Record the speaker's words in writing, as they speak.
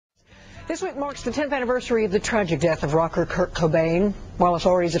This week marks the 10th anniversary of the tragic death of rocker Kurt Cobain. While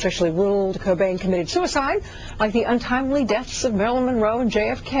authorities officially ruled Cobain committed suicide, like the untimely deaths of Marilyn Monroe and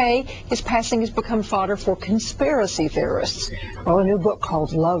JFK, his passing has become fodder for conspiracy theorists. Well, a new book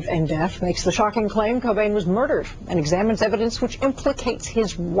called Love and Death makes the shocking claim Cobain was murdered and examines evidence which implicates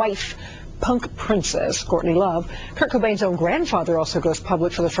his wife, punk princess Courtney Love. Kurt Cobain's own grandfather also goes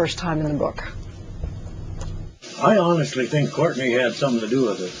public for the first time in the book. I honestly think Courtney had something to do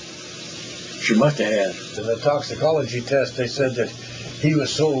with it. She must have had. In the toxicology test, they said that he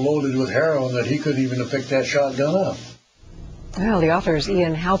was so loaded with heroin that he couldn't even have picked that shotgun up. Well, the authors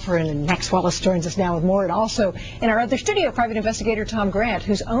Ian Halperin and Max Wallace joins us now with more, and also in our other studio, private investigator Tom Grant,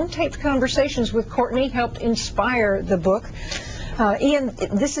 whose own taped conversations with Courtney helped inspire the book. Ian,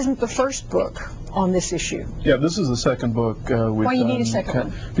 this isn't the first book on this issue. Yeah, this is the second book we've done. Why you need a second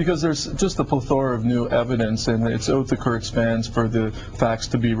one? Because there's just a plethora of new evidence, and it's owed to Kurt's fans for the facts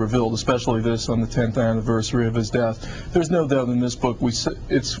to be revealed, especially this on the 10th anniversary of his death. There's no doubt in this book we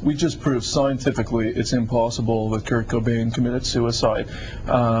just proved scientifically it's impossible that Kurt Cobain committed suicide.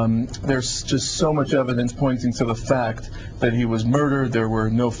 There's just so much evidence pointing to the fact that he was murdered. There were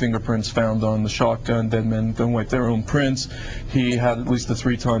no fingerprints found on the shotgun. Dead men don't wipe their own prints. He had at least a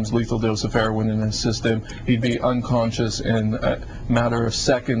 3 times lethal dose of heroin in his system. He'd be unconscious in a matter of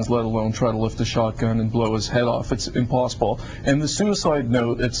seconds, let alone try to lift a shotgun and blow his head off. It's impossible. And the suicide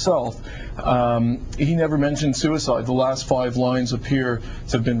note itself, he never mentioned suicide. The last 5 lines appear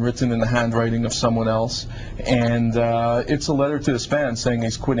to have been written in the handwriting of someone else, and it's a letter to his fans saying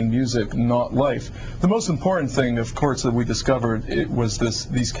he's quitting music, not life. The most important thing, of course, that we discovered was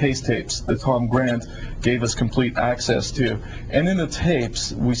these case tapes that Tom Grant gave us complete access to. And in the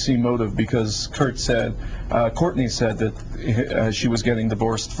tapes, we see motive, because Courtney said that she was getting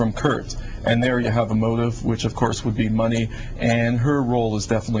divorced from Kurt. And there you have a motive, which of course would be money, and her role is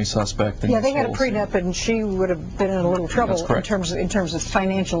definitely suspect. Yeah, they had a prenup, and she would have been in a little trouble in terms of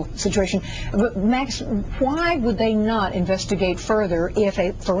financial situation. But Max, why would they not investigate further if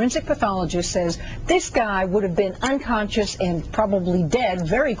a forensic pathologist says this guy would have been unconscious and probably dead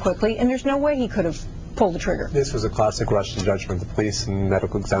very quickly, and there's no way he could have pulled the trigger? This was a classic rush to judgment. The police and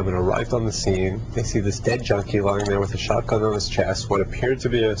medical examiner arrived on the scene. They see this dead junkie lying there with a shotgun on his chest, what appeared to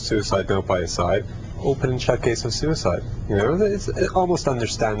be a suicide note by his side. Open and shut case of suicide. You know, it's almost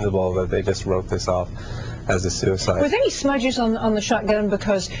understandable that they just wrote this off as a suicide. Were there any smudges on the shotgun?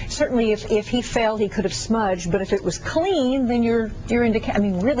 Because certainly if he failed, he could have smudged, but if it was clean, then you're I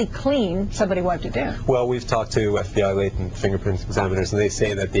mean, really clean, somebody wiped it down. Well, we've talked to FBI latent fingerprint examiners, and they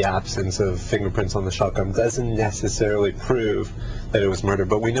say that the absence of fingerprints on the shotgun doesn't necessarily prove that it was murder,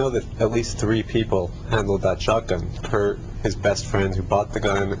 but we know that at least 3 people handled that shotgun. Kurt, his best friend who bought the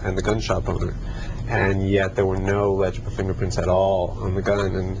gun, and the gun shop owner. And yet there were no legible fingerprints at all on the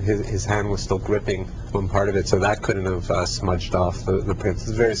gun, and his hand was still gripping one part of it, so that couldn't have smudged off the prints.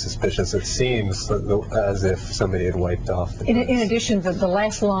 It's very suspicious. It seems as if somebody had wiped off the prints. In addition, the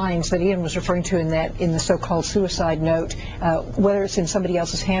last lines that Ian was referring to in the so-called suicide note, whether it's in somebody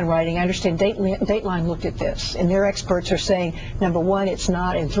else's handwriting, I understand Dateline looked at this, and their experts are saying, number 1, it's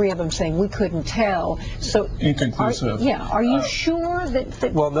not, and 3 of them saying we couldn't tell. So inconclusive. Are you sure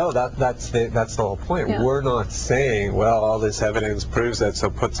that? Well, no, that's the whole point. Yeah. We're not saying, well, all this evidence proves that, so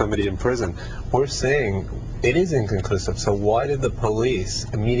put somebody in prison. We're saying it is inconclusive. So why did the police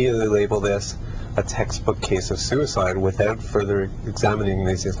immediately label this a textbook case of suicide without further examining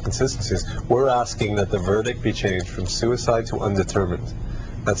these inconsistencies? We're asking that the verdict be changed from suicide to undetermined.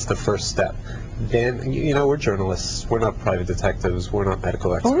 That's the first step. Then, you know, we're journalists. We're not private detectives. We're not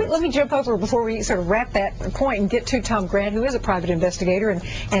medical experts. Well, let me jump over before we sort of wrap that point and get to Tom Grant, who is a private investigator.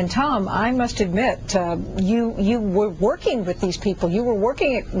 And Tom, I must admit, you were working with these people. You were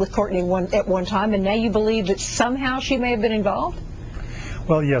working with Courtney at one time, and now you believe that somehow she may have been involved?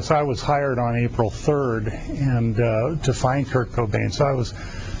 Well, yes, I was hired on April 3rd and to find Kurt Cobain. So I was,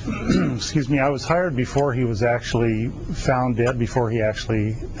 excuse me, I was hired before he was actually found dead, before he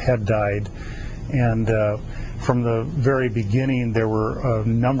actually had died. And from the very beginning, there were a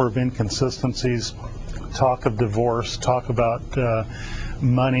number of inconsistencies, talk of divorce, talk about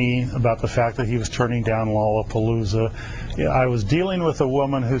money, about the fact that he was turning down Lollapalooza. I was dealing with a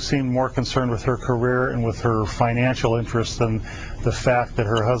woman who seemed more concerned with her career and with her financial interests than the fact that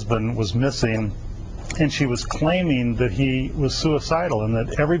her husband was missing. And she was claiming that he was suicidal and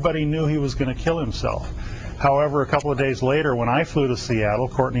that everybody knew he was going to kill himself. However, a couple of days later, when I flew to Seattle,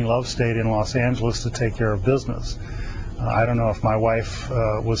 Courtney Love stayed in Los Angeles to take care of business. I don't know if my wife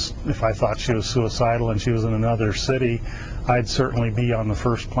if I thought she was suicidal and she was in another city, I'd certainly be on the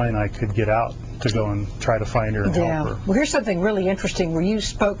first plane I could get out to go and try to find her and help her. Well, here's something really interesting where you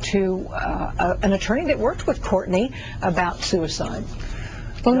spoke to an attorney that worked with Courtney about suicide.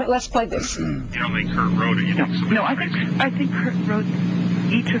 Let's play this. You don't think Kurt wrote it? You think somebody No, I think Kurt wrote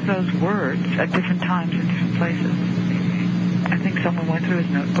each of those words at different times in different places. I think someone went through his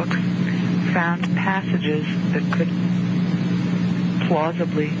notebooks, found passages that could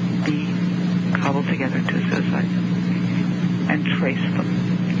plausibly be cobbled together into a suicide, and traced them.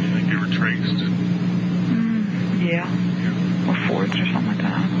 You think they were traced? Yeah. Or forged or something like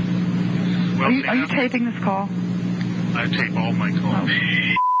that. Well, Are you taping this call? I tape all my calls.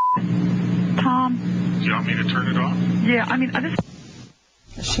 Oh. Tom? Do you want me to turn it off? Yeah, I mean,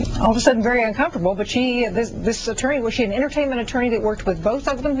 She, all of a sudden, very uncomfortable. But this attorney, was she an entertainment attorney that worked with both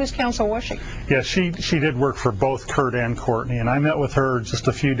of them? Whose counsel was she? Yeah, she did work for both Kurt and Courtney, and I met with her just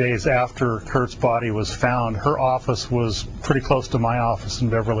a few days after Kurt's body was found. Her office was pretty close to my office in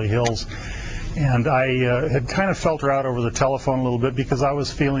Beverly Hills, and I had kind of felt her out over the telephone a little bit because I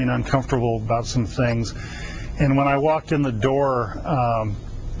was feeling uncomfortable about some things. And when I walked in the door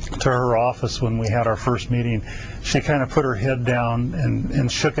to her office when we had our first meeting, she kind of put her head down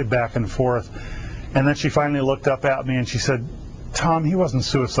and shook it back and forth. And then she finally looked up at me and she said, "Tom, he wasn't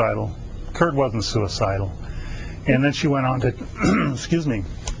suicidal. Kurt wasn't suicidal." And then she went on to, excuse me,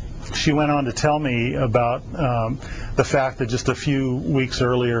 she went on to tell me about the fact that just a few weeks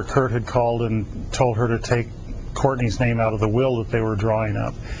earlier, Kurt had called and told her to take Courtney's name out of the will that they were drawing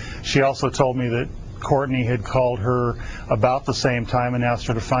up. She also told me that Courtney had called her about the same time and asked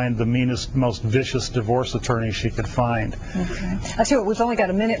her to find the meanest, most vicious divorce attorney she could find. Okay. I tell you what, we've only got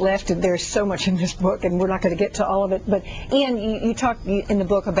a minute left, and there's so much in this book, and we're not going to get to all of it. But Ian, you talk in the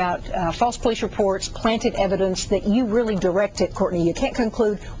book about false police reports, planted evidence that you really directed Courtney. You can't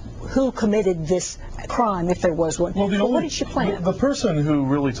conclude who committed this crime, if there was one. Well, what did she plan? The person who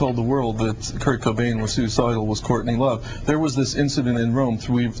really told the world that Kurt Cobain was suicidal was Courtney Love. There was this incident in Rome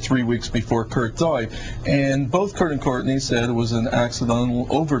 3 weeks before Kurt died, and both Kurt and Courtney said it was an accidental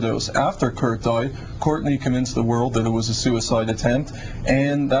overdose. After Kurt died, Courtney convinced the world that it was a suicide attempt,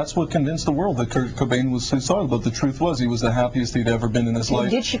 and that's what convinced the world that Kurt Cobain was suicidal. But the truth was, he was the happiest he'd ever been in his life.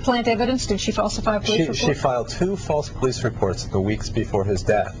 Did she plant evidence? Did she falsify police reports? She filed 2 false police reports the weeks before his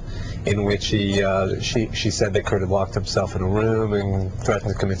death, in which she said that Kurt had locked himself in a room and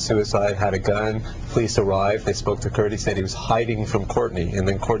threatened to commit suicide, had a gun. Police arrived, they spoke to Kurt, he said he was hiding from Courtney, and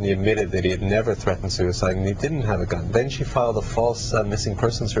then Courtney admitted that he had never threatened suicide and he didn't have a gun. Then she filed a false missing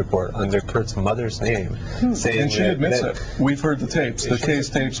persons report under Kurt's mother's name, saying and she admits it. We've heard the tapes, the case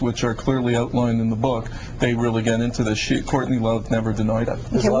tapes, which are clearly outlined in the book. They really get into this. Courtney Love never denied it.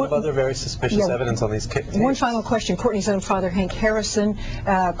 There's a lot of other very suspicious evidence on these tapes. One final question. Courtney's own father, Hank Harrison,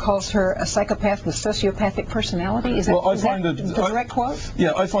 calls her a psychopath with sociopathic personality. Is that, the direct quote?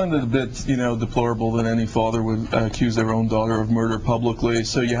 Yeah, I find it a bit, deplorable that any father would accuse their own daughter of murder publicly.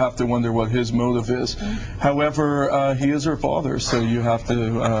 So you have to wonder what his motive is. However, he is her father, so you have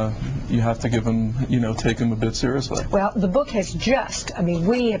to give him, take him a bit seriously. Well, the book has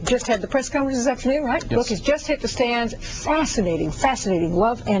we have just had the press conference this afternoon, right? Yes. The book has just hit the stands. Fascinating, fascinating.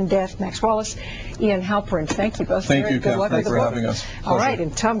 Love and Death. Max Wallace, Ian Halperin. Thank you both. Thank you, Good luck with the for book. having us. All right,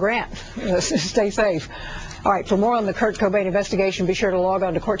 and Tom Grant, stay safe. All right, for more on the Kurt Cobain investigation, be sure to log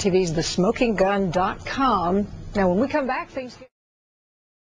on to Court TV's TheSmokingGun.com. Now, when we come back, things get